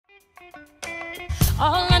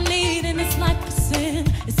All I need in this life is sin.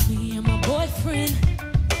 It's me and my boyfriend.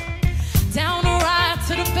 Down the ride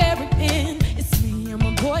to the very end. It's me and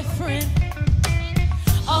my boyfriend.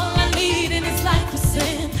 All I need in this life is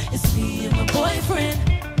sin. It's me and my boyfriend.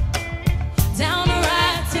 Down the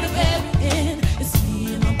ride to the very end. It's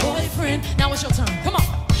me and my boyfriend. Now it's your turn. Come on.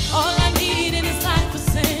 All I need in this life is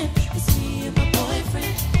sin. It's me and my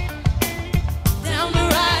boyfriend. Down the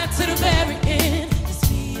ride to the very end. It's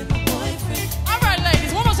me and my boyfriend. All right,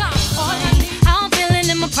 ladies, one more time. All I need. I'm feeling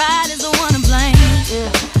that my pride is the one to blame.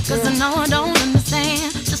 Cause I know I don't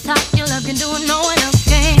understand just how your love can do it, no one else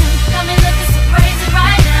can. Got me looking so crazy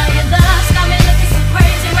right now. Your love got me looking so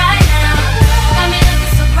crazy right now. Got me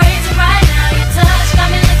looking so crazy right now. Your touch got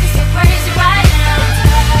me looking so crazy right now.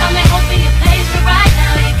 Got me hoping you page me right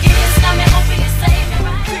now. Your kiss got me hoping you save me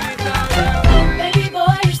right now. Baby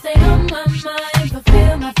boy, you stay on my mind,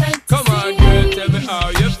 fulfill my fantasy. Come on, girl, tell me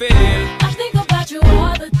how you feel. I think about you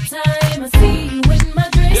all the time. I see you in my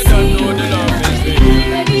dreams. You don't know the love is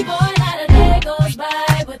real. Baby boy, not a day goes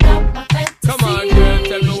by without my fantasy. Come on, girl,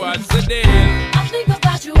 tell me what's the deal. I think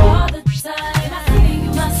about you all the time. I see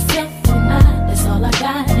myself and that's all I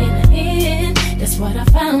got in the end. That's what I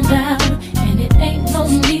found out, and it ain't no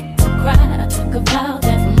need to cry. I took a vow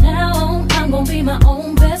that from now on I'm gonna be my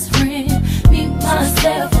own best friend. Me,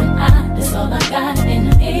 myself, and that's all I got in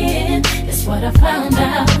the end. That's what I found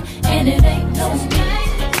out, and it ain't no need.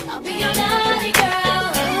 I'll be your naughty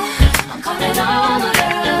girl. I'm calling all my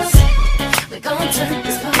girls. We're gonna turn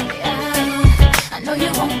this party out. I know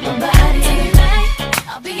you want my body tonight.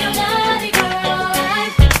 I'll be your naughty girl.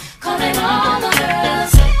 Calling all my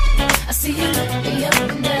girls. I see you look me up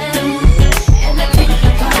and down, and I think the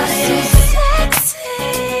party is sexy.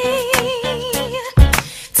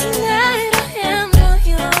 Tonight I am all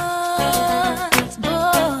yours,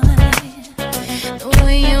 boy. The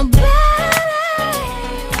way your body,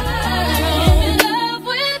 I'm in love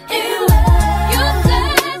with you. You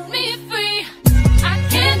set me free. I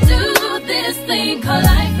can't do this thing called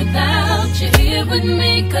life without you here with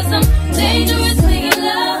me. Cause I'm dangerously in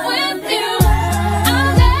love with you.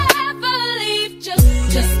 I'll never leave.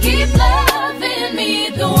 Just keep loving me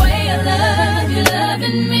the way I love you,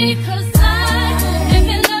 loving me. Cause I am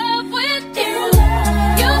in love with you.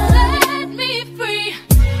 You set me free.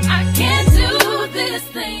 I can't do this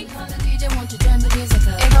thing. DJ, won't you turn the music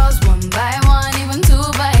up? It goes one by one, even two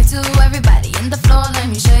by two. Everybody in the floor, let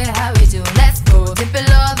me show you how we do. Let's go. Dip it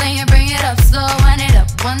low, then you bring it up slow. Run it up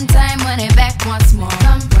one time, run it back once more.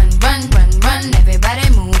 Come, run, run, run, run. Everybody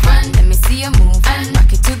move, run. Let me see you move. And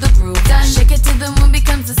rock it to the groove. Done. Shake it till the moon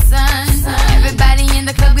becomes the sun. Everybody in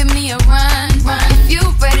the club, give me a run. If you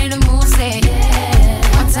ready to move, say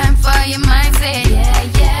yeah. One time for your mind, say yeah,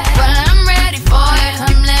 yeah. Well, I'm ready for it.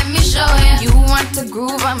 Come, let me show you. You want to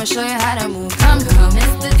groove? I'ma show you how to move. Come, come,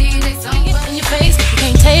 Mr. DJ, song it in your face. You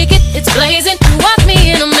can't take it, it's blazing. You watch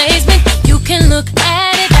me in amazement. You can look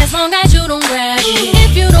at it as long as you don't grab it.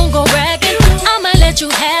 If you don't go bragging, I'ma let you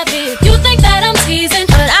have it. You think that I'm teasing,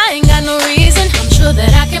 but I ain't got no reason. I'm sure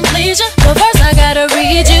that I can please you, but first I gotta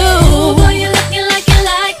read you. Ooh, boy, you're looking like you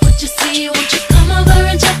like what you see. Won't you come over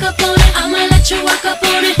and check up on it? I'ma let you walk up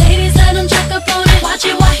on it. Ladies, let him check up on it. Watch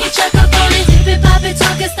it while he check up on it. Dip it, pop it,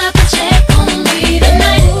 talk it, stop it, check on me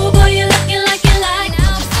tonight. Ooh, boy, you're looking like you like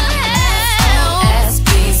what you see. Ask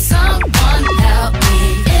me, someone help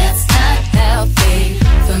me. It's not healthy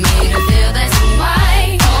for me to feel this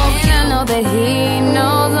way. And I know that he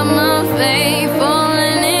knows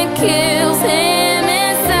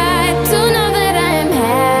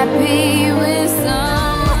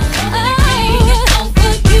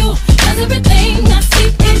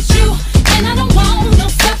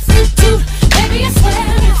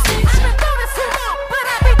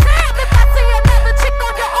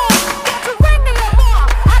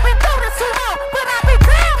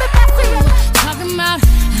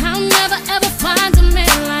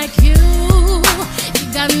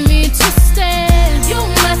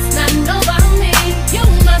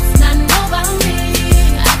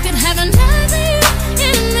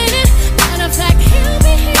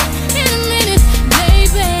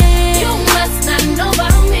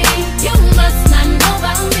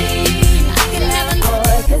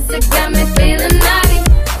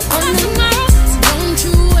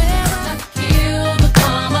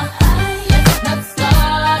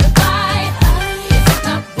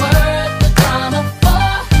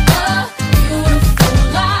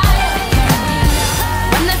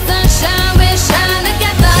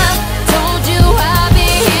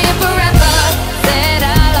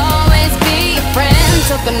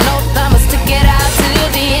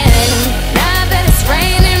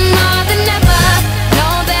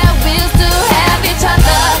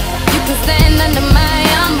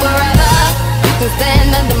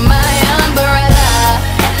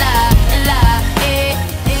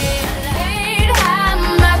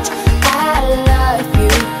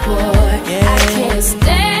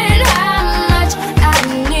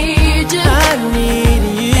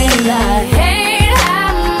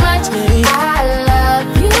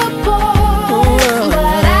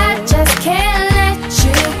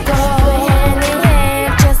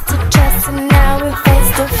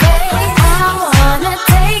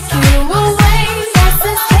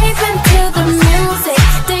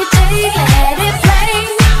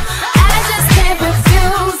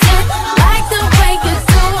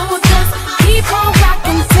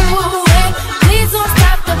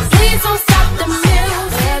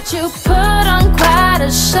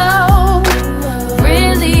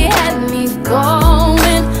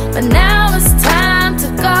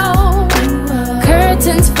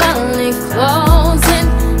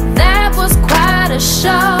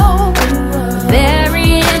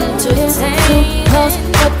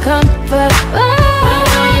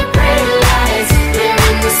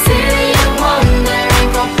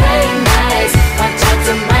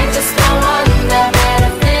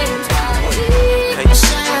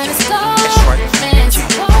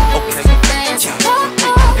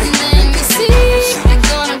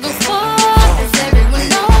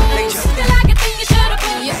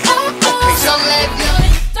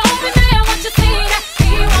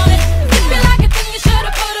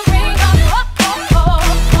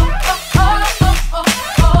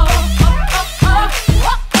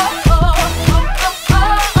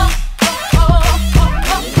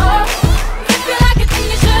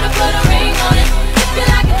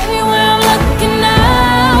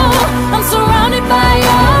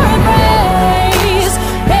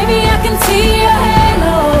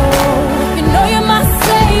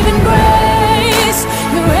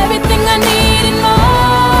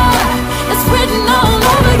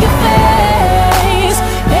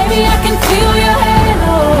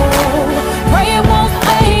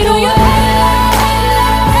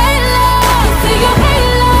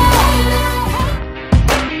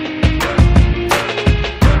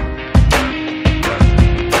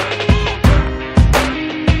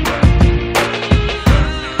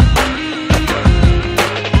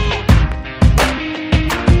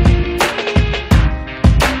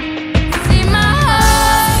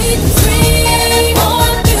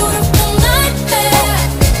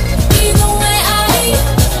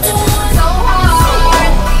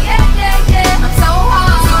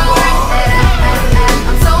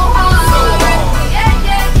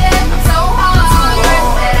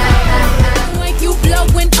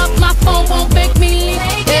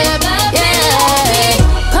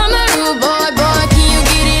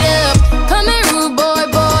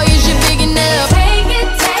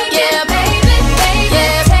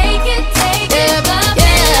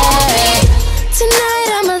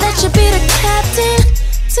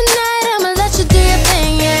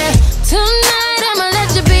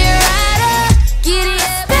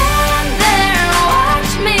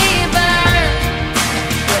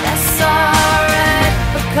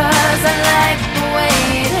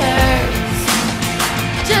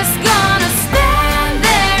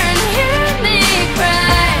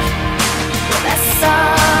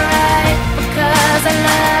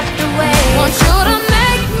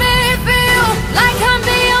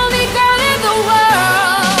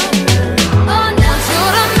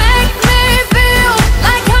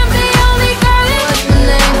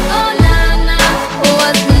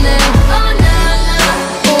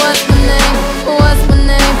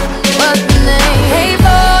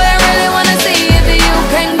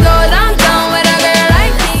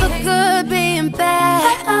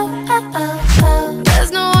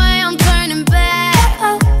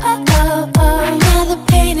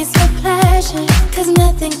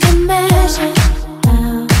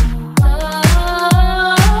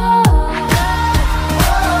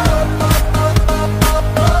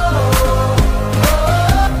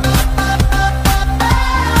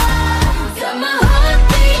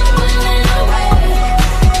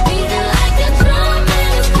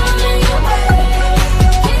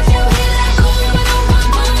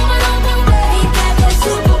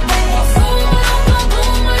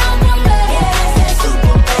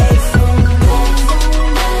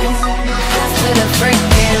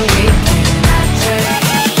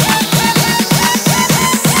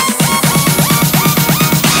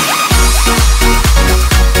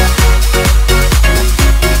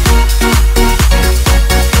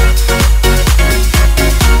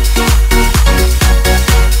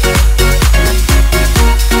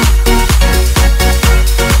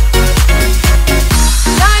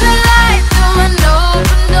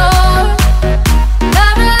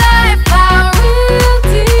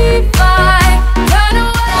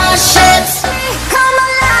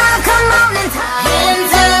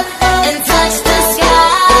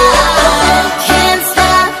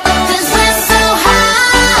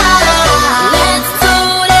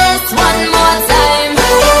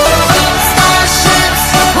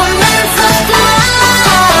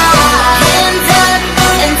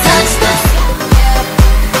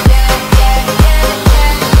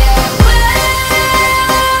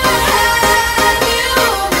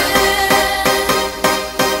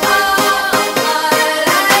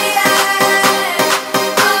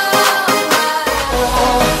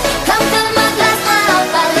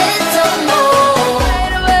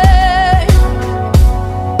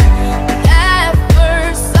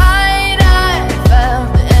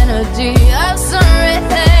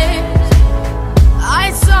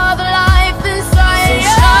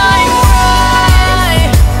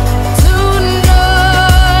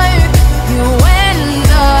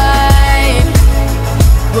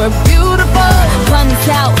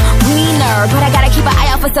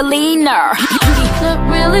gasoline-er. Not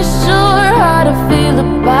really sure how to feel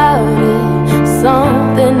about it.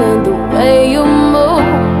 Something in the way you move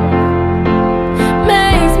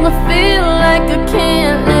makes me feel like I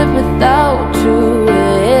can't live without you.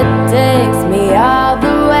 It takes me all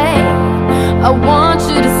the way. I want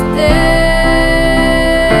you to stay.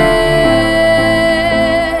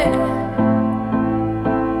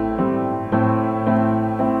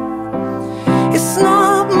 It's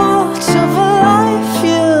not much of a life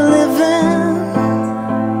you're living.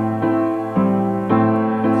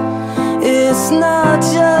 It's not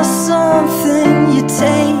just something you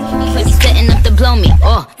take. Setting up to blow me,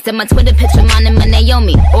 oh. Send my Twitter picture, mine and my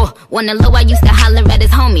Naomi, oh. Wanna low, I used to holler at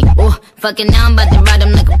his homie, oh. Fucking now I'm about to ride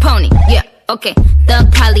him like a pony, yeah, okay.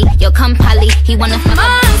 Thug Polly, yo come Polly, he wanna fuck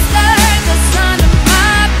Monster that's under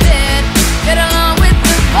my bed. Get along with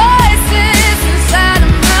the voices inside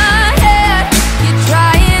of my head. You're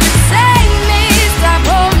trying to save me, stop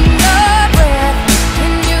holding your breath.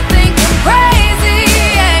 And you think I'm crazy,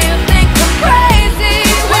 yeah, you think I'm crazy.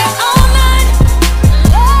 We're all night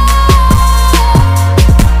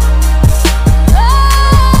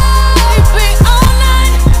we're all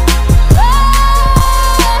night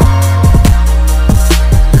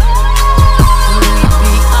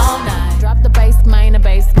Drop the bass, main, the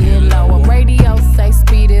bass get lower. Radio say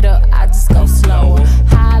speed it up, I just go slower.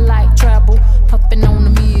 Highlight treble, puffin' on the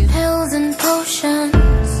mid. pills and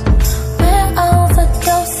potions. We're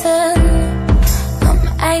overdosing. I'm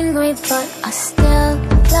angry, but I still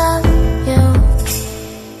love you.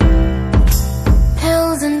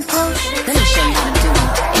 Pills and potions. Let me show you how to do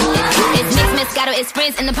it. It's Mix Moscato, it's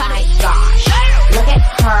Frizz in the pot. Gosh, look at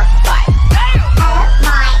her butt. Oh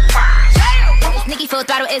my gosh. It's Nicki full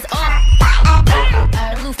throttle, it's off.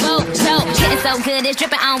 Blue flow, so getting so good, it's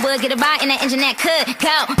dripping on wood. Get a ride in that engine that could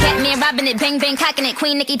go. Batman robbing it, bang bang cocking it.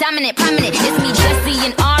 Queen Nicki dominant, prominent. It's me, Jesse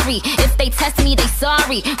and Ari. If they test me, they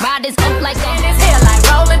sorry. Riders up like that. His hair like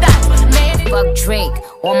rolling dice. Man, Fuck Drake,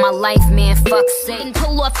 all my life, man, fuck Satan.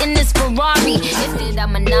 Pull off in this Ferrari. If it, I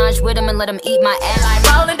menage with him and let him eat my ass. like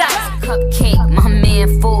rolling dice. Cupcake, my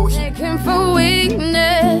man fool. He Looking for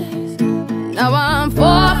weakness. Now I'm 4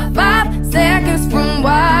 or 5 seconds from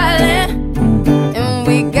wildin'. And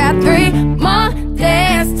we got 3 more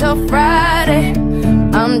days till Friday.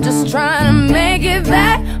 I'm just trying to make it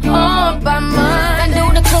back home by Monday. I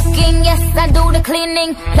do the cooking, yes, I do the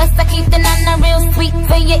cleaning. Plus I keep the nana real sweet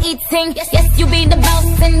for your eating. Yes, you be the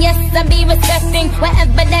boss and yes, I be respecting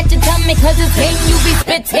whatever that you tell me, cause it's game you be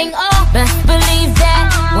spitting. Oh, best believe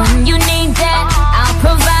that when you need that, I'll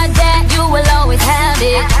provide that. You will always have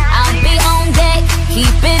it. I'll be on deck,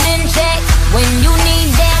 keep it in check. When you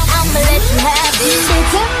need that, I'ma let you have it.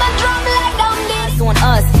 Hit my drum like I'm this on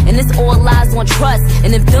us, and it's all lies on trust.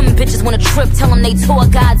 And if them bitches wanna trip, tell them they tour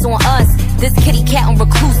guides on us. This kitty cat on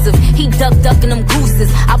reclusive, he ducking them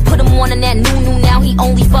gooses. I put him on in that new, now he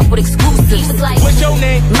only fuck with exclusives. He was like, What's your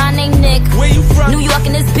name? my name Nick. Where you from? New York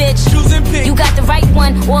and this bitch. Choosing pick. You got the right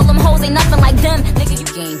one, all them hoes ain't nothing like them. Nigga, you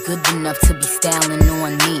ain't good enough to be styling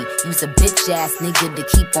on me. You's a bitch ass nigga to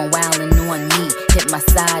keep on wildin' on me. Hit my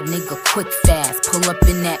side, nigga, quick fast. Pull up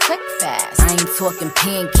in that quick fast. I ain't talking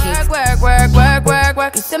pancakes.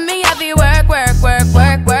 Work. You see me heavy work.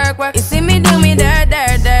 You see me do me dirt.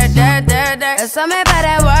 That's all me about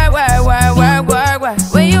that work.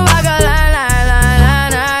 When you walk a line.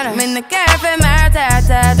 I'm in the cafe,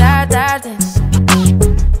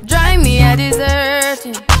 drive me a dessert.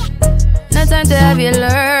 No time to have you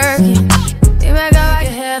lurking. You make a like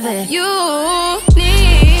heaven. You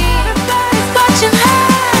need everybody's watching her,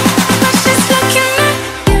 but she's looking at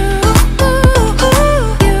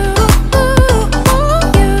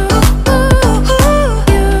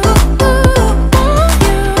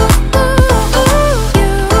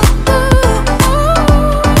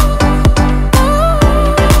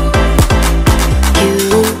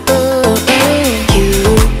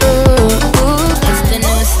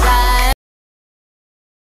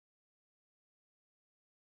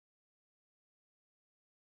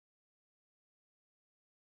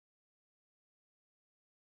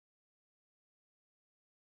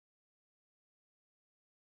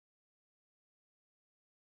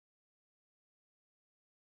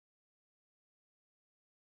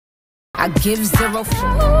I give 0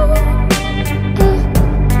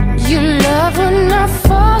 you love when I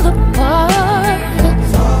fall apart,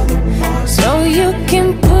 so you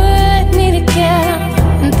can put me together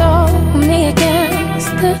and throw me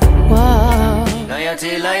against the wall.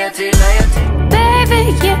 Loyalty. Baby,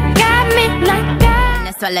 you got me like that.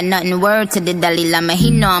 That's all or nothing, word to the Dalai Lama.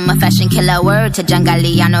 He know I'm a fashion killer, word to John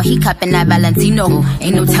Galliano. He cupping that Valentino,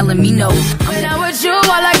 ain't no telling me no. When I'm with you,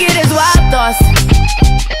 all I get is wild thoughts.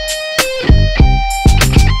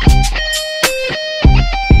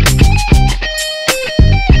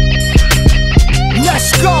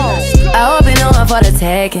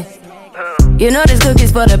 tagging. You know this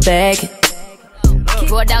cookie's for the bag.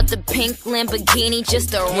 Brought out the pink Lamborghini just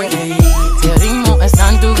to ring. El ritmo está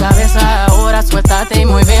en tu cabeza, ahora suéltate y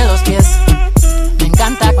mueve los pies. Me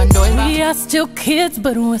encanta cuando él va. We are still kids,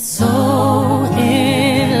 but we're so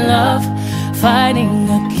in love, fighting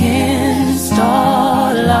against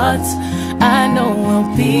all odds. I know we'll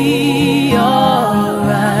be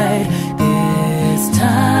alright this time.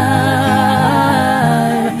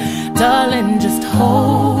 Darling, just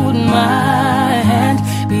hold my hand.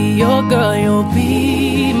 Be your girl, you'll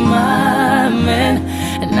be my man.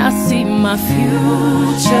 And I see my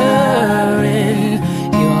future in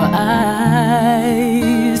your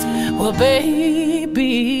eyes. Well,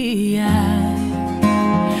 baby,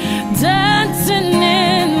 I'm dancing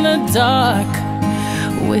in the dark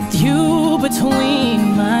with you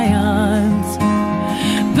between my arms,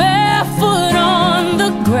 barefoot on the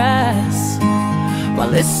grass while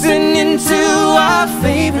listening to our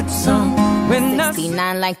favorite song.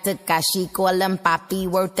 69 like Takashi, call him Papi,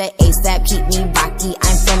 worth the ASAP, keep me rocky.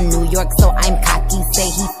 I'm from New York, so I'm cocky. Say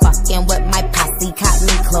he fucking with my posse, caught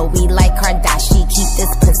me Chloe like Kardashian. Keep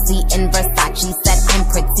this pussy in Versace, said I'm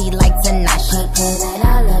pretty like Tanashi. Put it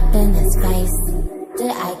all up in his face.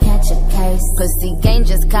 Did I catch a case? Pussy gang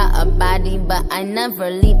just caught a body, but I never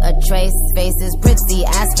leave a trace. Face is pretty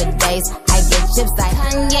as for days. I get chips like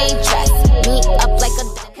Kanye dress. Me up like a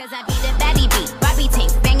duck, cause I be the baddie beat. Bobby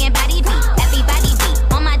Tink, banging body beat. Everybody beat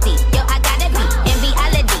on my D. Yo, I gotta be in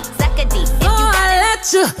reality. Suck a D. If you gotta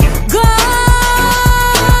let you go.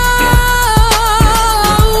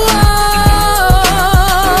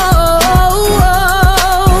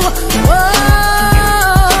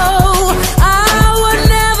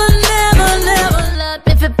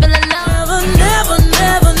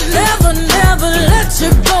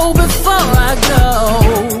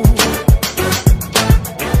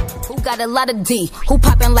 Got a lot of D, who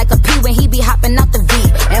poppin' like a P when he be hopping out the V?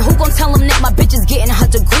 And who gon' tell him that my bitch is getting her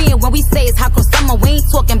degree? And when we say it's hot girl summer, we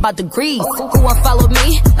ain't talking about degrees. Who won't follow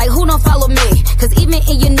me? Like who don't follow me? Cause even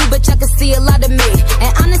in your new bitch I can see a lot of me.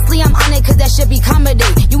 And honestly I'm on it cause that shit be comedy.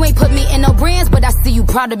 You ain't put me in no brands but I see you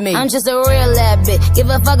proud of me. I'm just a real bad bitch, give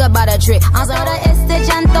a fuck about a trick. I'm sorry este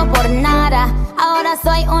llanto por nada. Ahora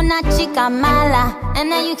soy una chica mala. And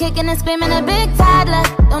now you kicking and screaming a big toddler.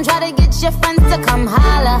 Don't try to get your friends to come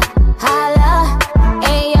holla. Holla,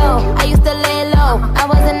 ayo, I used to lay low. I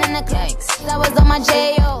wasn't in the cakes, I was on my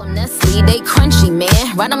J.O. Nestle, they crunchy,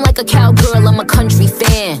 man. Ride 'em like a cowgirl, I'm a country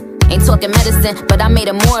fan. Ain't talking medicine, but I made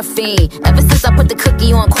a morphine. Ever since I put the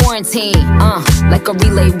cookie on quarantine. Like a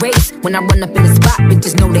relay race. When I run up in the spot,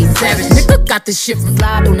 bitches know they savage. Nigga got this shit from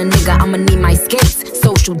slide on a nigga, I'ma need my skates.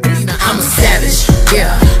 Social distance, I'm a savage,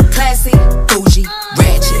 yeah. Classy, bougie,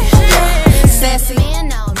 ratchet, yeah. Sassy,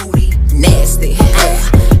 moody, nasty, yeah.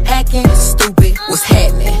 Hacking, stupid, what's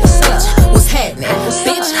happening? What's happening?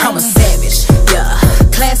 Bitch, I'm a savage, yeah.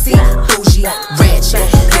 Classy, bougie, ratchet,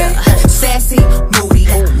 yeah. Sassy, moody,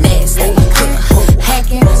 nasty, yeah.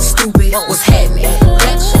 Hacking, stupid, what's happening?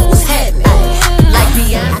 Bitch, what's happening? Like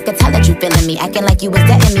Beyonce, I can tell that you feeling me, acting like you was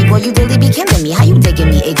dating me. Boy, you really be killing me. How you digging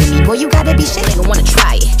me, egging me? Boy, you gotta be shit. Nigga wanna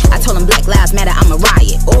try it. I told him Black Lives Matter, I'm a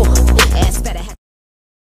riot. Oh, ass better.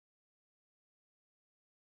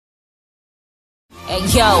 Hey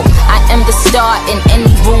yo, I am the star in any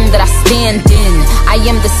room that I stand in. I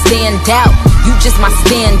am the standout, you just my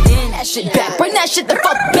stand-in. That shit back, bring that shit the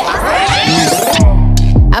fuck back.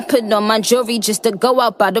 I put on my jewelry just to go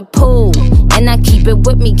out by the pool. And I keep it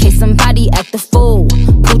with me in case somebody act a fool.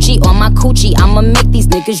 Poochie on my coochie, I'ma make these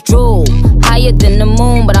niggas drool. Higher than the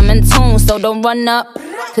moon, but I'm in tune, so don't run up.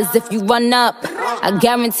 Cause if you run up, I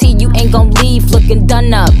guarantee you ain't gon' leave looking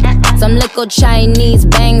done up. Some little Chinese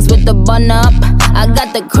bangs with the bun up. I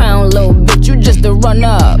got the crown, little bitch, you just a run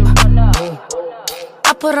up.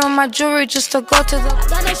 I put on my jewelry just to go to the.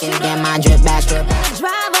 Get my drip back, drip back.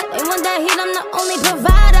 Driver, they want that heat, I'm the only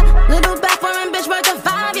provider. Little back foreign bitch worth a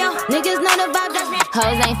 5, yo. Niggas know the vibe, that's me.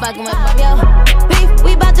 Hoes ain't fucking with Bob, yo. Beef,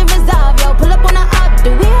 we bout to resolve, yo. Pull up on the up,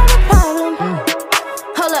 do we have a problem?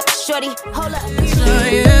 Hold up, shorty, hold up.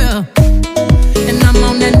 Yeah, and I'm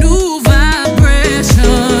on that new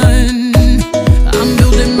vibration. I'm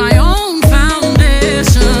building my own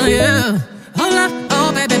foundation, yeah. Hold up,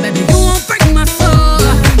 oh baby, baby, you won't break my soul.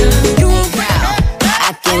 You won't break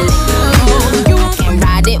I can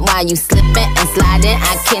ride it while you slipping and sliding.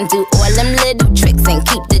 I can do all them little tricks and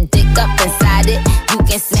keep the dick up inside it. You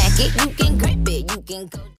can smack it, you can grip it, you can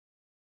go.